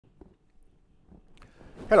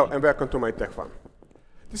Hello and welcome to my Tech Fun.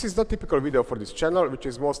 This is not a typical video for this channel, which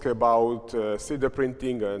is mostly about 3D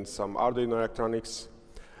printing and some Arduino electronics.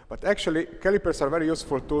 But actually, calipers are very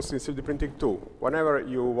useful tools in 3D printing too, whenever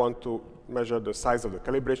you want to measure the size of the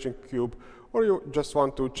calibration cube or you just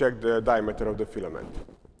want to check the diameter of the filament.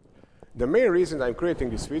 The main reason I'm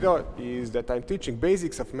creating this video is that I'm teaching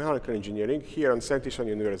basics of mechanical engineering here on St. Ishan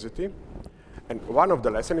University, and one of the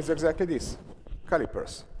lessons is exactly this,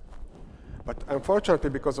 calipers. But unfortunately,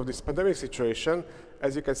 because of this pandemic situation,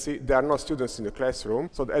 as you can see, there are no students in the classroom,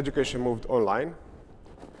 so the education moved online.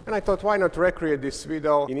 And I thought, why not recreate this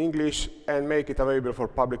video in English and make it available for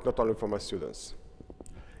public, not only for my students.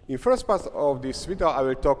 In first part of this video, I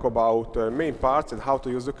will talk about main parts and how to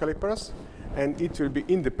use the calipers, and it will be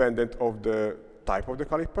independent of the type of the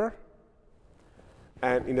caliper.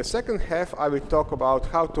 And in the second half, I will talk about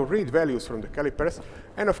how to read values from the calipers,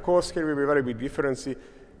 and of course, here will be a very big difference,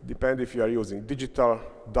 depending if you are using digital,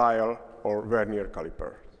 dial, or vernier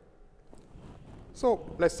caliper. So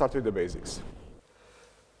let's start with the basics.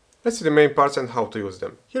 Let's see the main parts and how to use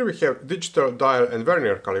them. Here we have digital, dial, and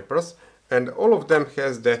vernier calipers, and all of them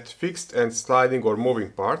has that fixed and sliding or moving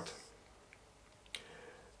part.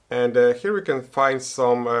 And here we can find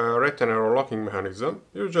some retainer or locking mechanism.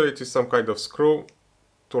 Usually it is some kind of screw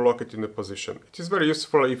to lock it in the position. It is very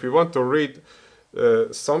useful if you want to read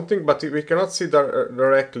something, but we cannot see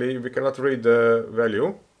directly, we cannot read the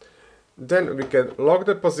value. Then we can lock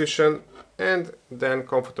the position and then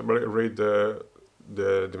comfortably read the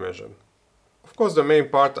dimension. Of course, the main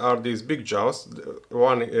part are these big jaws.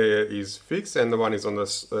 One is fixed and one is on the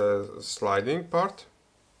sliding part.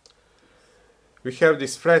 We have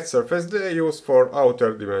this flat surface they use for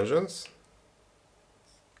outer dimensions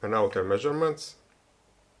and outer measurements.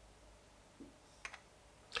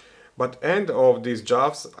 But end of these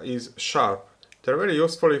jaws is sharp. They're very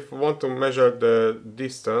useful if you want to measure the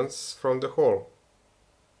distance from the hole.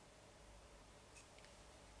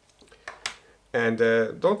 And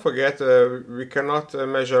don't forget, we cannot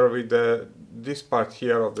measure with this part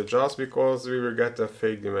here of the jaws because we will get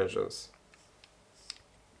fake dimensions.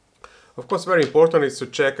 Of course, very important is to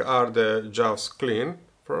check are the jaws clean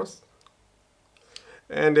first.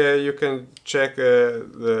 And you can check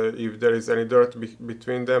if there is any dirt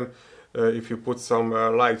between them if you put some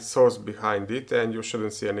light source behind it, and you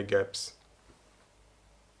shouldn't see any gaps.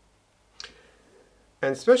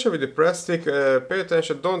 And especially with the plastic, pay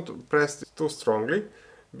attention, don't press it too strongly,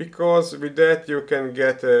 because with that you can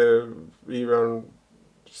get even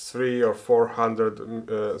 300 or 400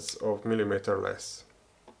 of millimeter less.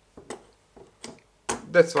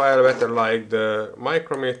 That's why I better like the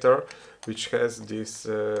micrometer, which has this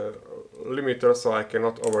limiter, so I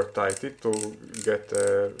cannot over tight it to get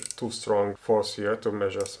too strong force here to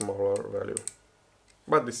measure smaller value.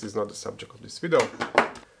 But this is not the subject of this video.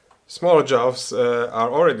 Small jaws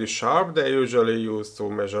are already sharp. They usually used to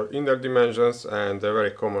measure inner dimensions and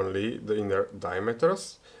very commonly the inner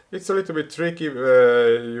diameters. It's a little bit tricky.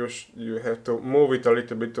 You have to move it a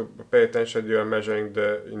little bit to pay attention. You are measuring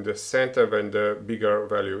in the center when the bigger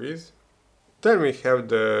value is. Then we have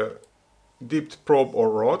the dipped probe or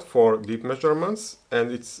rod for deep measurements,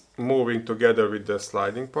 and it's moving together with the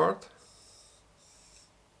sliding part.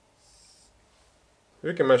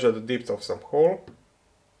 We can measure the depth of some hole,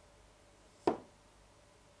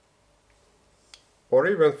 or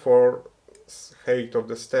even for height of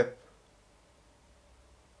the step.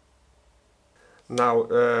 Now,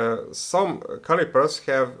 some calipers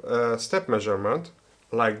have step measurement,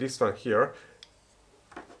 like this one here.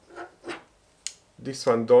 This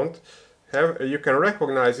one don't have. You can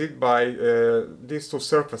recognize it by these two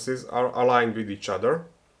surfaces are aligned with each other.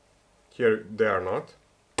 Here they are not.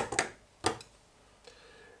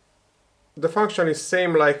 The function is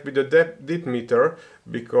same like with the depth meter,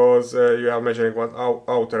 because you are measuring one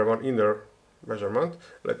outer, one inner measurement.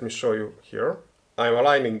 Let me show you here. I'm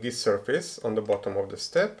aligning this surface on the bottom of the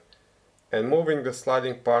step and moving the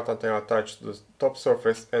sliding part until I touch the top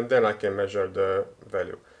surface, and then I can measure the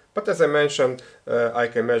value. But as I mentioned, I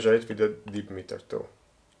can measure it with the depth meter too.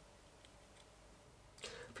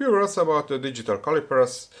 Few words about the digital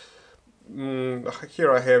calipers.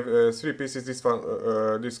 Here I have 3 pieces. This one,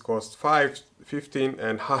 this cost $5, $15,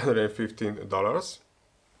 and $115.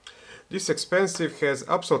 This expensive has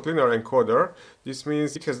absolute linear encoder. This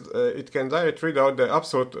means it can directly read out the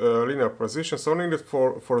absolute linear positions, only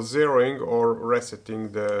for zeroing or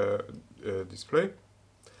resetting the display.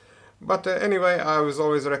 But anyway, I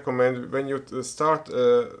always recommend when you start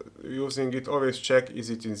using it, always check is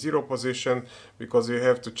it in zero position, because you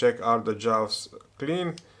have to check are the jaws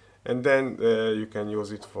clean, and then you can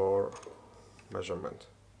use it for measurement.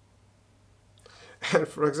 And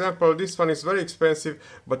for example, this one is very expensive,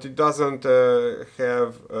 but it doesn't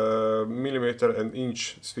have a millimeter and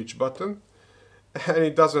inch switch button, and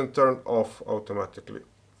it doesn't turn off automatically.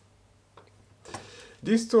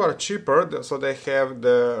 These two are cheaper, so they have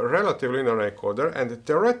the relative linear encoder, and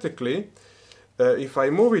theoretically, if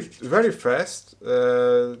I move it very fast,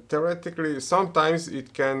 theoretically sometimes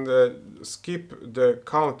it can skip the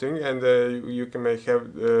counting, and you may have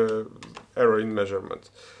error in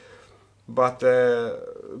measurement. But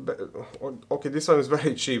okay, this one is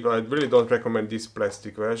very cheap. I really don't recommend this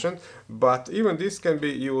plastic version, but even this can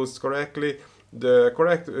be used correctly. The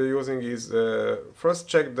correct using is first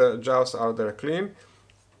check the jaws are there clean,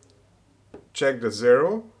 check the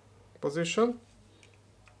 0 position,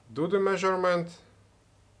 do the measurement,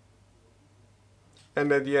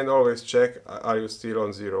 and at the end always check are you still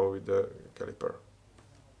on 0 with the caliper.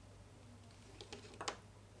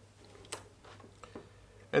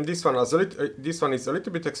 And this one is a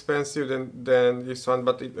little bit expensive than this one,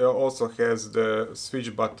 but it also has the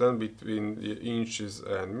switch button between the inches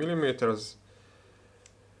and millimeters.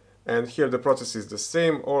 And here the process is the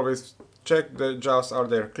same. Always check the jaws are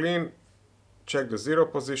there clean, check the 0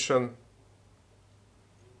 position,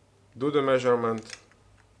 do the measurement,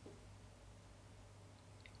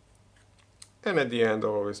 and at the end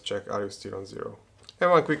always check are you still on 0. And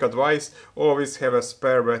one quick advice, always have a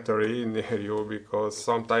spare battery near you, because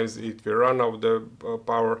sometimes it will run out the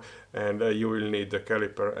power and you will need the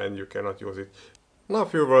caliper and you cannot use it. Now a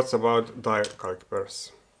few words about dial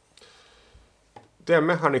calipers. They are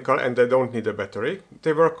mechanical and they don't need a battery.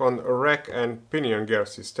 They work on a rack and pinion gear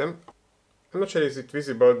system. I'm not sure is it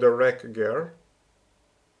visible, the rack gear.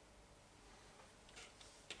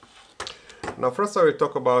 Now first I will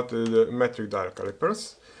talk about the metric dial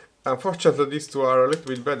calipers. Unfortunately, these two are a little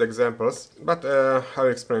bit bad examples, but I'll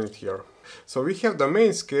explain it here. So we have the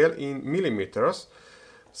main scale in millimeters,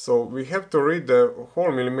 so we have to read the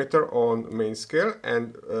whole millimeter on main scale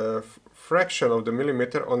and fraction of the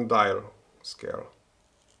millimeter on dial scale.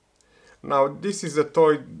 Now this is a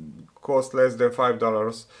toy, cost less than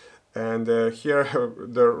 $5, and here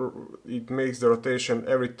it makes the rotation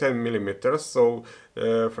every 10 millimeters. So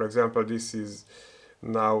for example, this is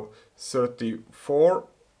now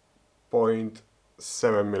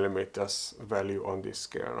 34.7 millimeters value on this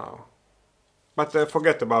scale now. But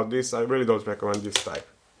forget about this, I really don't recommend this type.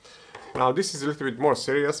 Now this is a little bit more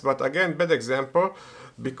serious, but again bad example,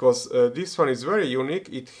 because this one is very unique.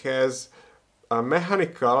 It has a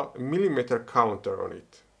mechanical millimeter counter on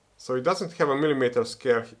it. So it doesn't have a millimeter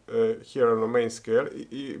scale here on the main scale.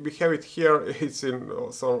 We have it here, it's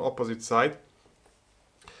also on opposite side.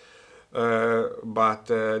 But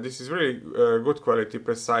this is really good quality,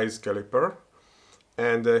 precise caliper,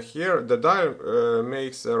 and here the dial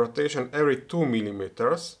makes a rotation every 2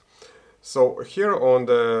 millimeters. So here on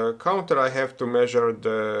the counter I have to measure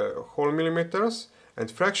the whole millimeters,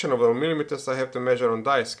 and fraction of the millimeters I have to measure on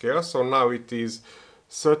dial scale. So now it is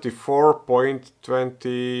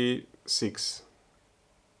 34.26.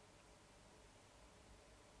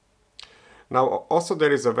 Now also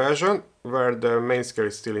there is a version where the main scale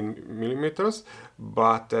is still in millimeters,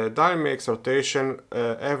 but dial makes rotation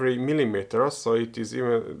every millimeter, so it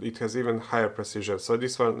has even higher precision. So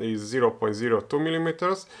this one is 0.02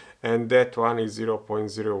 millimeters and that one is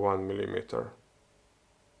 0.01 millimeter.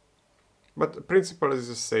 But the principle is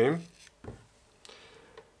the same.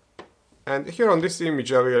 And here on this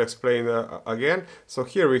image I will explain again. So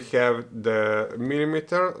here we have the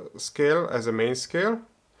millimeter scale as a main scale,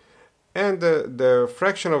 and the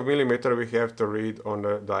fraction of millimeter we have to read on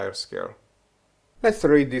the dial scale. Let's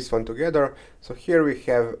read this one together. So here we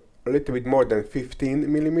have a little bit more than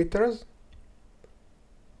 15 millimeters.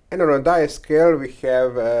 And on a dial scale we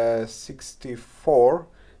have 64.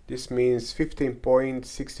 This means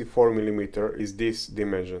 15.64 millimeter is this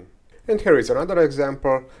dimension. And here is another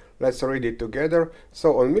example. Let's read it together.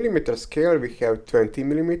 So on millimeter scale we have 20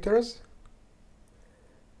 millimeters.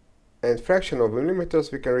 And fraction of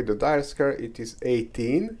millimeters we can read the dial scale, it is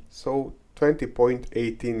 18, so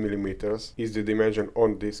 20.18 millimeters is the dimension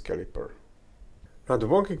on this caliper. Now the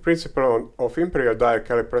working principle of imperial dial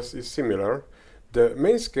calipers is similar. The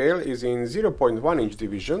main scale is in 0.1 inch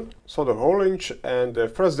division, so the whole inch and the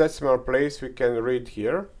first decimal place we can read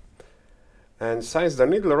here. And since the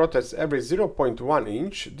needle rotates every 0.1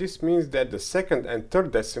 inch, this means that the second and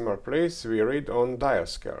third decimal place we read on dial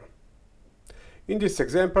scale. In this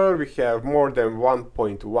example we have more than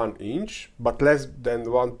 1.1 inch, but less than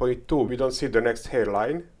 1.2, we don't see the next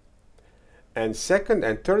hairline. And second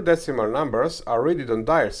and third decimal numbers are read on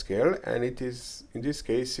dial scale, and it is in this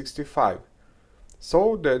case 65.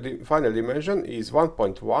 So the final dimension is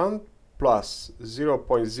 1.1 plus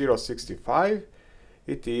 0.065,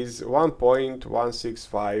 it is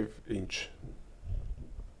 1.165 inch.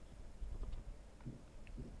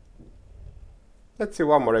 Let's see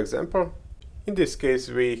one more example. In this case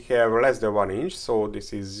we have less than 1 inch, so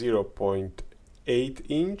this is 0.8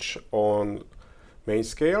 inch on main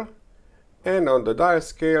scale, and on the dial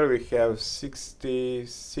scale we have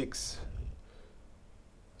 66.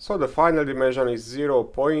 So the final dimension is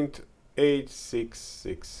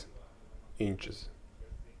 0.866 inches.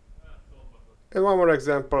 And one more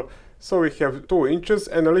example. So we have 2 inches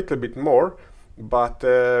and a little bit more, but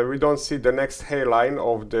we don't see the next hairline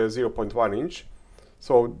of the 0.1 inch.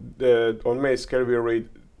 So on main scale we read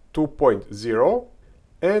 2.0,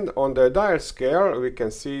 and on the dial scale we can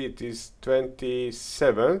see it is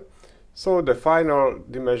 27. So the final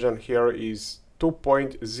dimension here is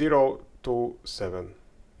 2.027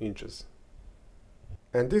 inches.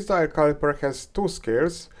 And this dial caliper has 2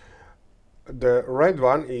 scales. The red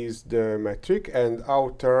one is the metric, and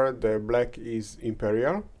outer the black is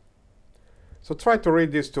imperial. So try to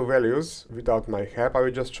read these 2 values without my help. I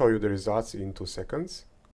will just show you the results in 2 seconds.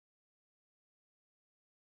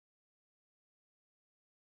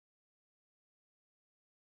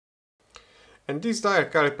 And these dial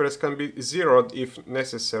calipers can be zeroed if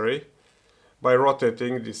necessary by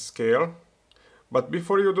rotating this scale. But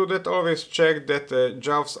before you do that, always check that the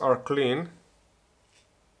jaws are clean,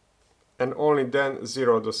 and only then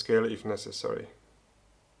zero the scale if necessary.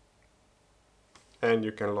 And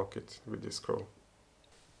you can lock it with this screw.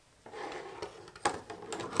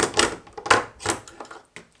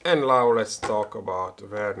 And now let's talk about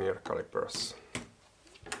vernier calipers.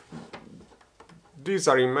 These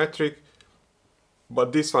are in metric,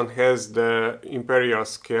 but this one has the imperial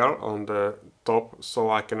scale on the top,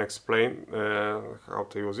 so I can explain how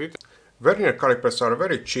to use it. Vernier calipers are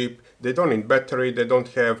very cheap, they don't need battery, they don't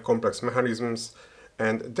have complex mechanisms,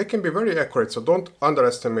 and they can be very accurate, so don't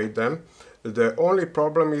underestimate them. The only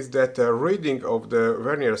problem is that the reading of the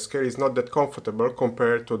vernier scale is not that comfortable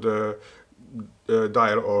compared to the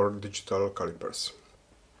dial or digital calipers.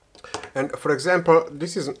 And for example,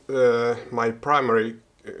 this is my primary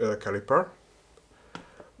caliper,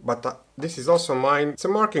 but this is also mine. It's a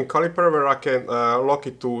marking caliper where I can lock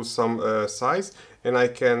it to some size, and I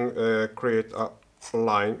can create a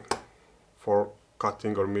line for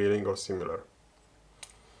cutting or milling or similar.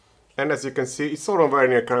 And as you can see, it's all a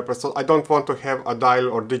vernier caliper, so I don't want to have a dial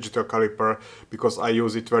or digital caliper because I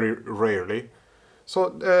use it very rarely. So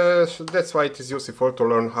that's why it is useful to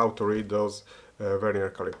learn how to read those vernier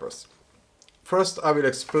calipers. First I will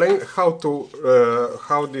explain how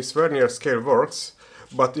this vernier scale works,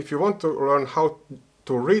 but if you want to learn how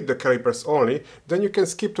to read the calipers only, then you can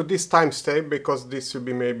skip to this time step because this will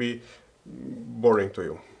be maybe boring to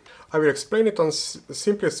you. I will explain it on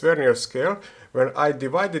simplest vernier scale, where I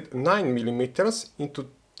divided 9 millimeters into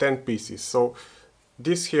 10 pieces. So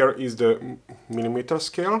this here is the millimeter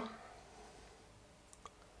scale,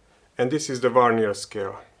 and this is the vernier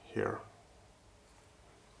scale here.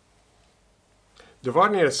 The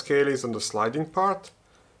vernier scale is on the sliding part,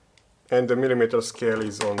 and the millimeter scale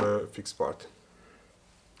is on the fixed part.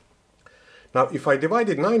 Now, if I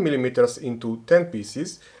divided 9 millimeters into 10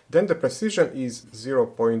 pieces, then the precision is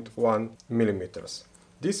 0.1 millimeters.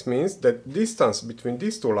 This means that distance between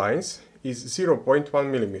these two lines is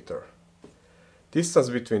 0.1 millimeter. Distance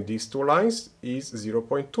between these two lines is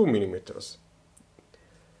 0.2 millimeters.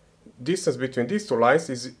 Distance between these two lines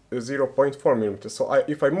is 0.4 millimeters. So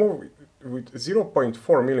if I move with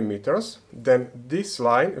 0.4 millimeters, then this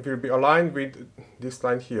line will be aligned with this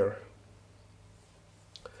line here.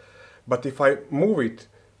 But if I move it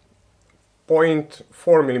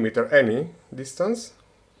 0.4 millimeter any distance,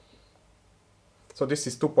 so this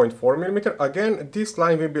is 2.4 millimeter, again this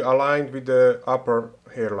line will be aligned with the upper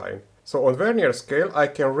hairline. So on vernier scale I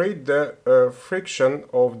can read the friction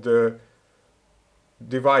of the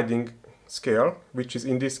dividing scale, which is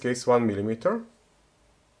in this case 1 millimeter.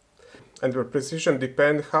 And the precision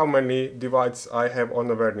depends how many divides I have on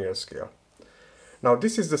the vernier scale. Now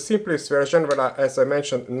this is the simplest version where, as I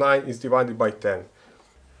mentioned, 9 is divided by 10.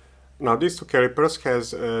 Now these two calipers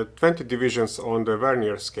has 20 divisions on the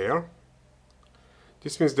vernier scale.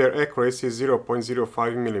 This means their accuracy is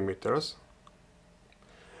 0.05 millimeters.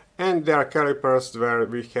 And there are calipers where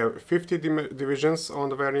we have 50 divisions on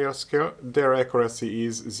the vernier scale. Their accuracy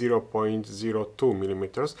is 0.02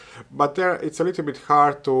 millimeters. But there it's a little bit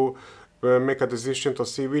hard to make a decision to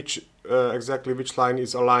see exactly which line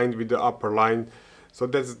is aligned with the upper line. So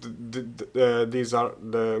that's these are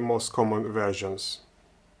the most common versions.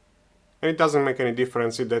 And it doesn't make any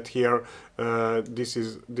difference that here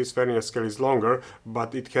this vernier scale is longer,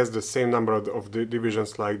 but it has the same number of the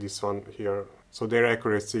divisions like this one here. So their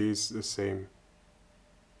accuracy is the same.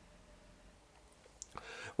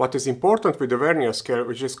 What is important with the vernier scale,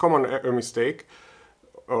 which is common mistake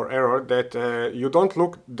or error, that you don't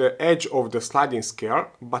look the edge of the sliding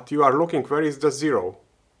scale, but you are looking where is the zero.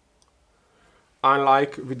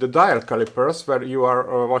 Unlike with the dial calipers, where you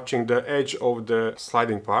are watching the edge of the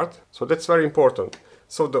sliding part. So that's very important.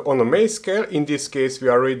 So on the main scale, in this case, we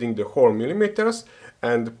are reading the whole millimeters,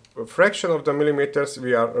 and a fraction of the millimeters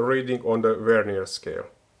we are reading on the vernier scale.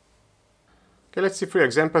 Okay, let's see 3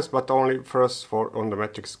 examples, but only first on the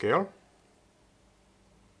metric scale.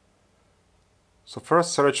 So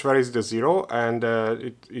first search where is the zero, and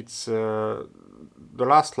it's the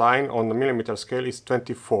last line on the millimeter scale is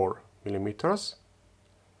 24 millimeters.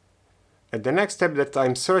 And the next step that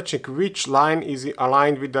I'm searching which line is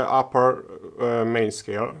aligned with the upper main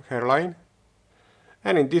scale hairline,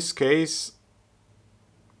 and in this case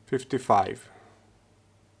 55.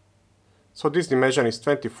 So this dimension is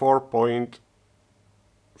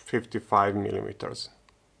 24.55 millimeters.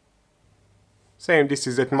 Same, this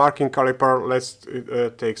is that marking caliper. Let's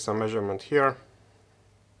take some measurement here.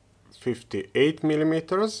 58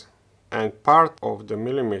 millimeters, and part of the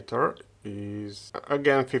millimeter is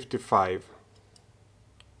again 55.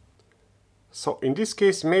 So in this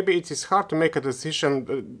case, maybe it is hard to make a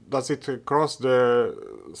decision. Does it cross the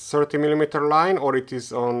 30 millimeter line, or it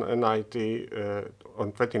is on a 90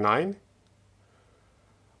 on 29?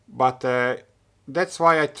 But that's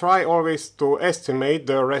why I try always to estimate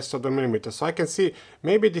the rest of the millimeters. So I can see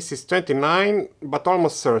maybe this is 29, but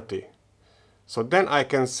almost 30. So then I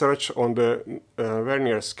can search on the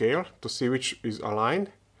vernier scale to see which is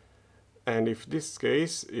aligned. And if this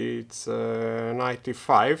case it's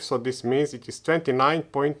 95, so this means it is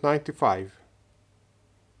 29.95.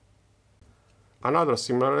 Another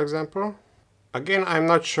similar example. Again, I'm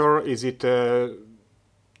not sure, is it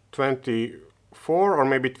 24 or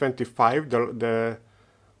maybe 25, the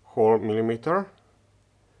whole millimeter.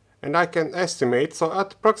 And I can estimate, so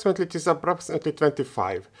at approximately it is approximately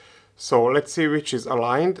 25. So let's see which is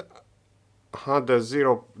aligned.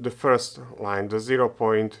 The first line, the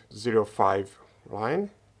 0.05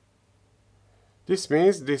 line. This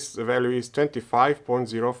means this value is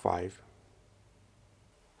 25.05.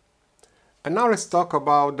 And now let's talk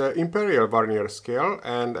about the imperial vernier scale.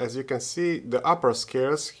 And as you can see, the upper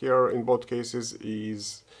scales here in both cases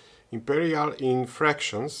is imperial in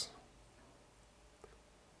fractions.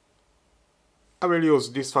 I will use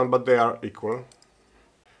this one, but they are equal.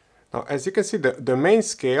 Now, as you can see, the main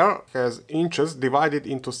scale has inches divided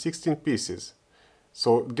into 16 pieces.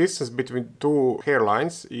 So distance between two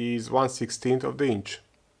hairlines is 1/16 of the inch.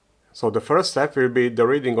 So the first step will be the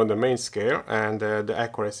reading on the main scale, and the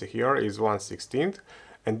accuracy here is 1/16.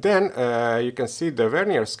 And then you can see the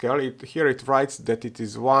vernier scale, here it writes that it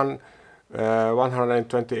is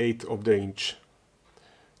 128 of the inch.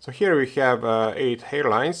 So here we have 8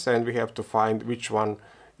 hairlines, and we have to find which one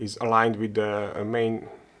is aligned with the main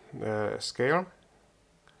scale,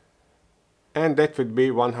 and that would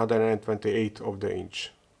be 128 of the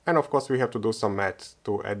inch. And of course we have to do some math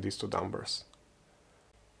to add these two numbers.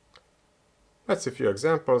 Let's see a few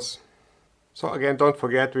examples. So again, don't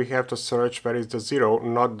forget, we have to search where is the zero,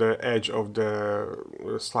 not the edge of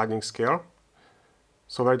the sliding scale.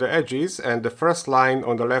 So where the edge is, and the first line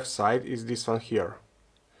on the left side is this one here.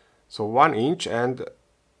 So 1 inch and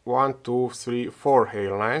 1, 2, 3, 4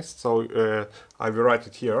 hairlines. So I will write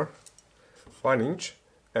it here. 1 inch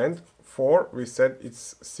and 4, we said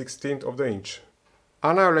it's 16th of the inch.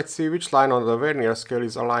 And now let's see which line on the vernier scale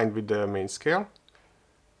is aligned with the main scale.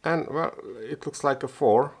 And well, it looks like a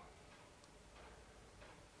 4.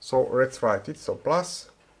 So let's write it. So plus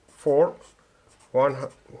 4,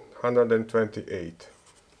 128.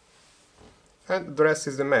 And the rest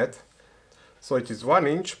is the math. So it is 1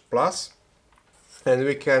 inch plus, and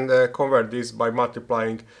we can convert this by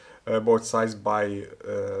multiplying both sides by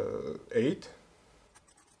 8.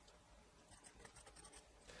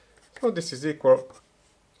 So this is equal.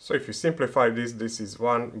 So if you simplify this, this is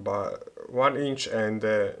 1 inch and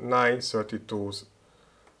 9/32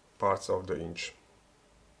 parts of the inch.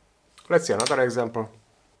 Let's see another example.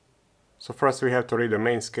 So first we have to read the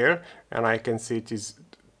main scale, and I can see it is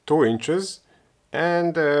 2 inches.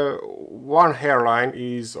 And one hairline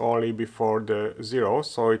is only before the 0,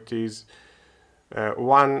 so it is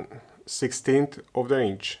 1/16 of the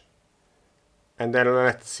inch. And then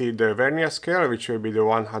let's see the vernier scale, which will be the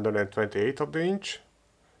 128 of the inch.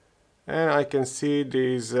 And I can see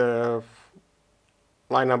this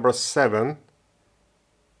line number 7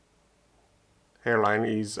 hairline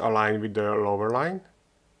is aligned with the lower line.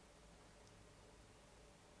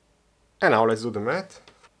 And now let's do the math.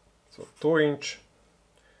 So 2 inch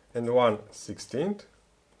and 1/16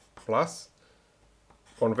 plus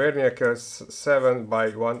on vernier scale 7 by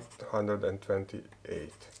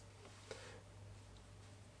 128.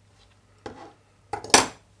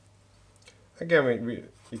 Again,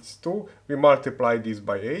 it's 2. We multiply this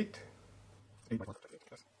by 8. 2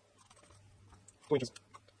 inches.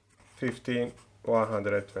 15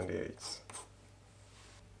 128.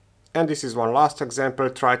 And this is one last example.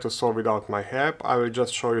 Try to solve without my help. I will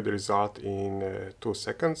just show you the result in 2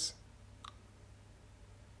 seconds.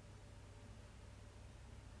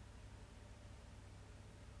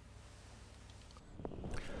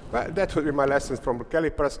 Well, that will be my lessons from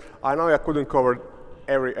calipers. I know I couldn't cover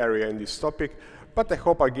every area in this topic, but I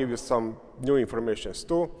hope I give you some new information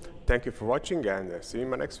too. Thank you for watching and see you in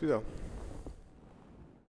my next video.